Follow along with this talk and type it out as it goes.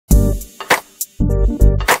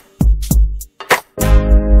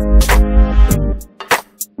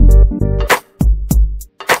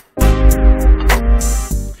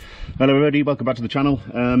Hello everybody, welcome back to the channel.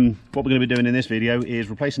 What we're going to be doing in this video is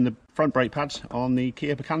replacing the front brake pads on the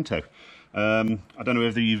Kia Picanto. I don't know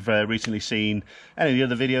whether you've recently seen any of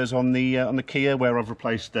the other videos on the Kia where I've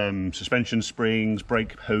replaced suspension springs,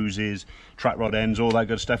 brake hoses, track rod ends, all that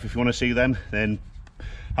good stuff. If you want to see them, then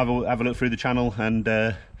have a look through the channel and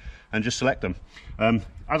just select them.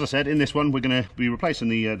 As I said, in this one we're going to be replacing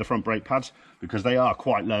the front brake pads because they are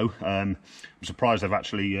quite low. I'm surprised they've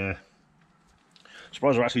actually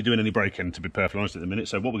we're actually doing any braking, to be perfectly honest, at the minute.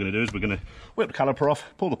 So what we're going to do is we're going to whip the caliper off,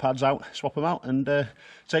 pull the pads out, swap them out, and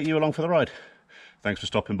take you along for the ride. Thanks for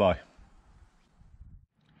stopping by.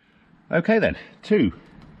 Okay then, to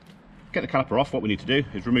get the caliper off, what we need to do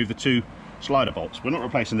is remove the two slider bolts. We're not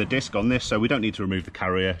replacing the disc on this, so we don't need to remove the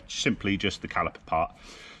carrier, simply just the caliper part.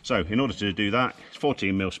 So in order to do that, it's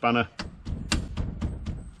 14mm spanner.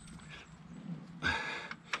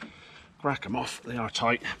 Crack them off. They are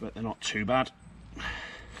tight, but they're not too bad.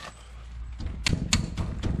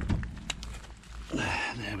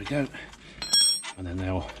 There we go, and then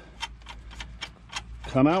they'll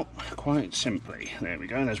come out quite simply. There we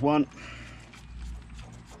go, there's one.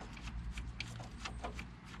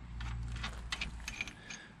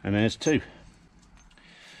 And there's two.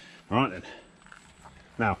 Alright then.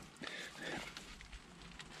 Now,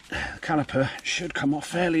 the caliper should come off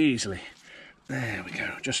fairly easily. There we go,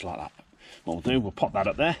 just like that. What we'll do, we'll pop that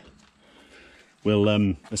up there. We'll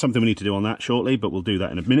there's something we need to do on that shortly, but we'll do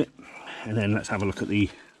that in a minute. And then let's have a look at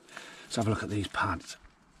these pads.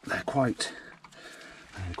 They're quite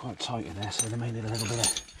tight in there, so they may need a little bit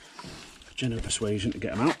of gentle persuasion to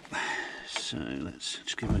get them out. So let's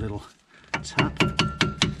just give them a little tap.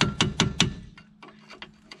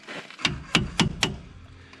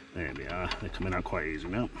 There we are. They're coming out quite easy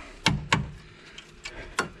now.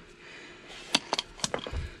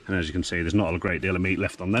 And as you can see, there's not a great deal of meat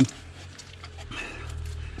left on them.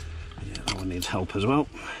 Yeah, that one needs help as well.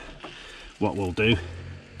 What we'll do,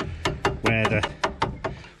 where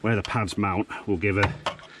the pads mount, we'll give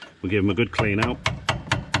them a good clean out.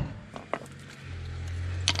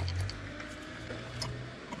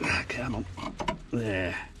 Come on,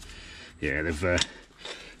 there. Yeah, they've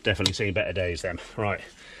definitely seen better days then. Right,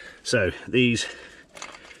 so these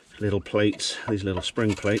little plates, these little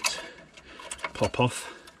spring plates, pop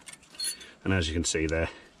off, and as you can see, they're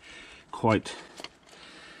quite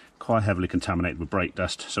heavily contaminated with brake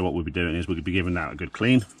dust. So what we'll be doing is we'll be giving that a good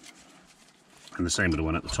clean, and the same with the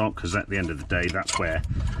one at the top, because at the end of the day that's where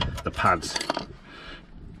the pads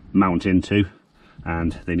mount into,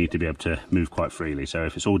 and they need to be able to move quite freely. So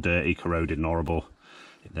if it's all dirty, corroded and horrible,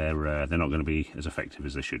 they're not going to be as effective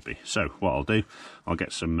as they should be. So what I'll do, I'll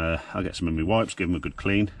get some of my wipes, give them a good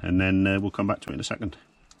clean, and then we'll come back to it in a second.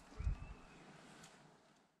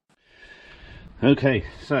 Okay,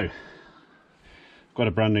 so got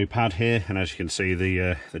a brand new pad here, and as you can see,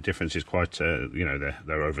 the difference is quite you know,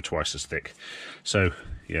 they're over twice as thick. So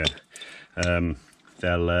yeah,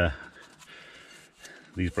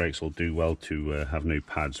 these brakes will do well to have new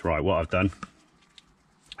pads. Right, what I've done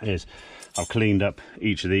is I've cleaned up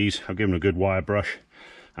each of these. I've given them a good wire brush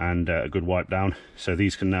and a good wipe down, so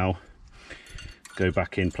these can now go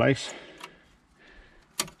back in place.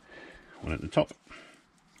 One at the top,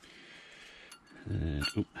 and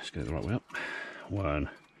let's get it the right way up. One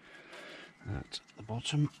at the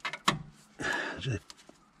bottom. Just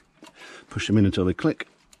push them in until they click.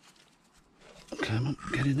 Come on,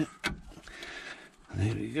 get in there.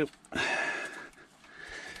 There we go.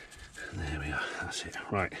 There we are, that's it.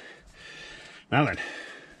 Right, now then,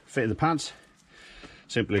 fitting the pads.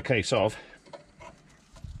 Simply a case of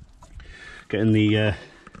getting the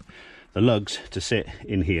lugs to sit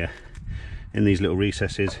in here, in these little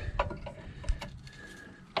recesses.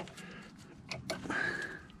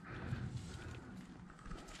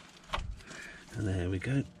 And there we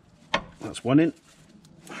go, that's one in.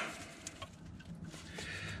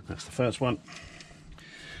 That's the first one.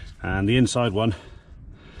 And the inside one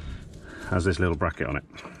has this little bracket on it.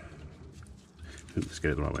 Let's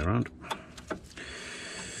get it the right way around.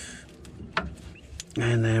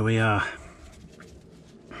 And there we are.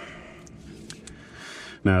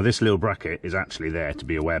 Now this little bracket is actually there to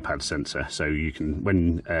be a wear pad sensor, so you can,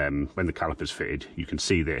 when the caliper's fitted, you can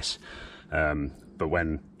see this. But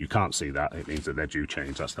when you can't see that, it means that they're due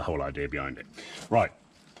change. That's the whole idea behind it. Right.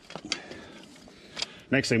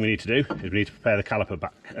 Next thing we need to do is we need to prepare the caliper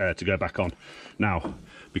back to go back on. Now,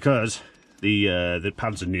 because the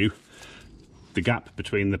pads are new, the gap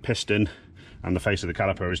between the piston and the face of the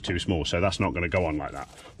caliper is too small, so that's not going to go on like that.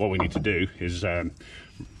 What we need to do is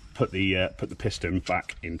put the piston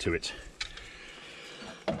back into it,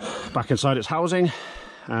 back inside its housing,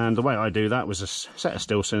 And the way I do that was a set of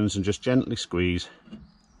Stilsons and just gently squeeze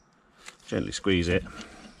it.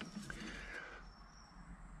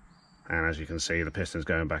 And as you can see, the piston's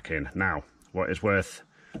going back in. Now, what is worth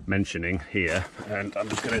mentioning here, and I'm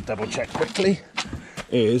just going to double check quickly,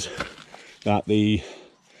 is that the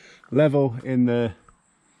level in the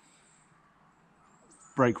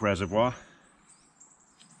brake reservoir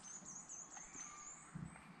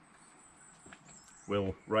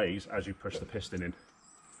will raise as you push the piston in.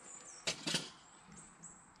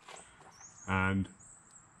 And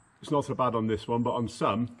it's not so bad on this one, but on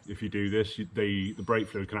some, if you do this, the brake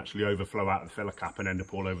fluid can actually overflow out of the filler cap and end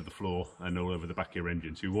up all over the floor and all over the back of your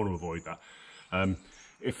engine, so you want to avoid that.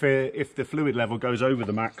 If the fluid level goes over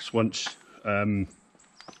the max once the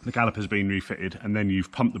caliper's been refitted and then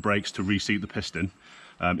you've pumped the brakes to reseat the piston,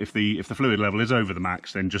 if the fluid level is over the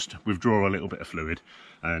max, then just withdraw a little bit of fluid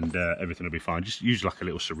and everything will be fine. Just use like a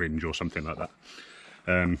little syringe or something like that.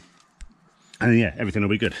 And yeah, everything will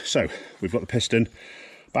be good. So we've got the piston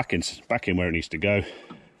back in where it needs to go.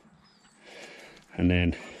 And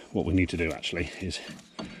then what we need to do actually is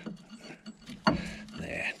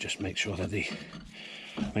there, just make sure that the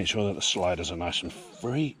sliders are nice and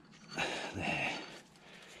free. There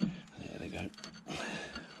they go.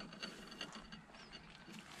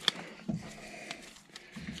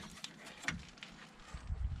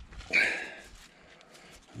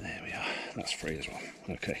 There we are, that's free as well.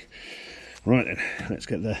 Okay, right then, let's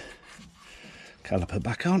get the caliper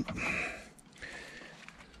back on.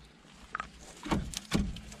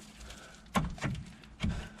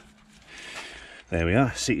 There we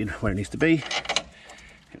are, seated where it needs to be.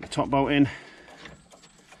 Get the top bolt in,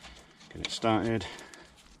 get it started,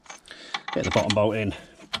 get the bottom bolt in,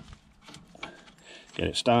 get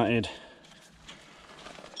it started,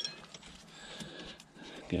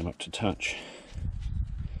 get them up to touch.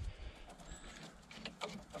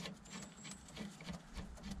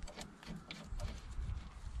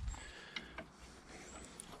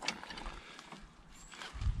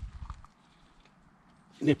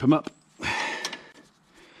 Nip them up,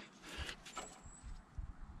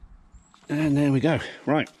 and there we go.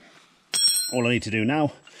 Right, all I need to do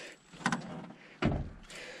now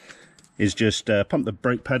is just pump the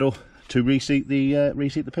brake pedal to reseat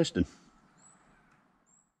the piston.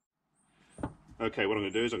 Okay, what I'm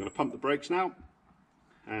going to do is I'm going to pump the brakes now,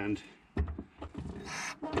 and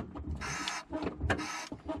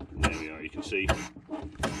there we are. You can see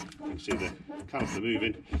the caliper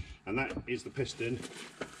moving, and that is the piston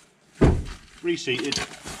reseated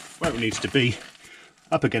where it needs to be,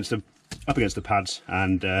 up against the pads,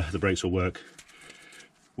 and the brakes will work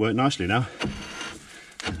nicely now.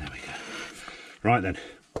 And there we go. Right then,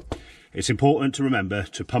 it's important to remember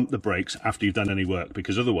to pump the brakes after you've done any work,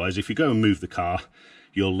 because otherwise, if you go and move the car,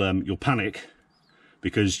 you'll panic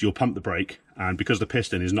because you'll pump the brake, and because the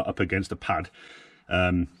piston is not up against the pad,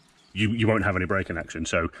 you won't have any braking action.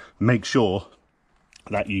 So make sure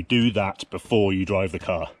that you do that before you drive the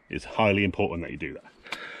car. It's highly important that you do that.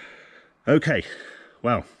 Okay,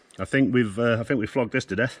 well, I think we've flogged this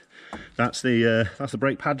to death. That's the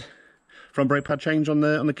brake pad, front brake pad change on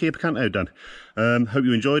the Kia Picanto done. Hope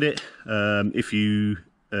you enjoyed it. If you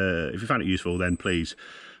found it useful, then please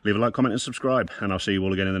leave a like, comment and subscribe, and I'll see you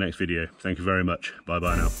all again in the next video. Thank you very much. Bye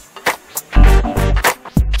bye now.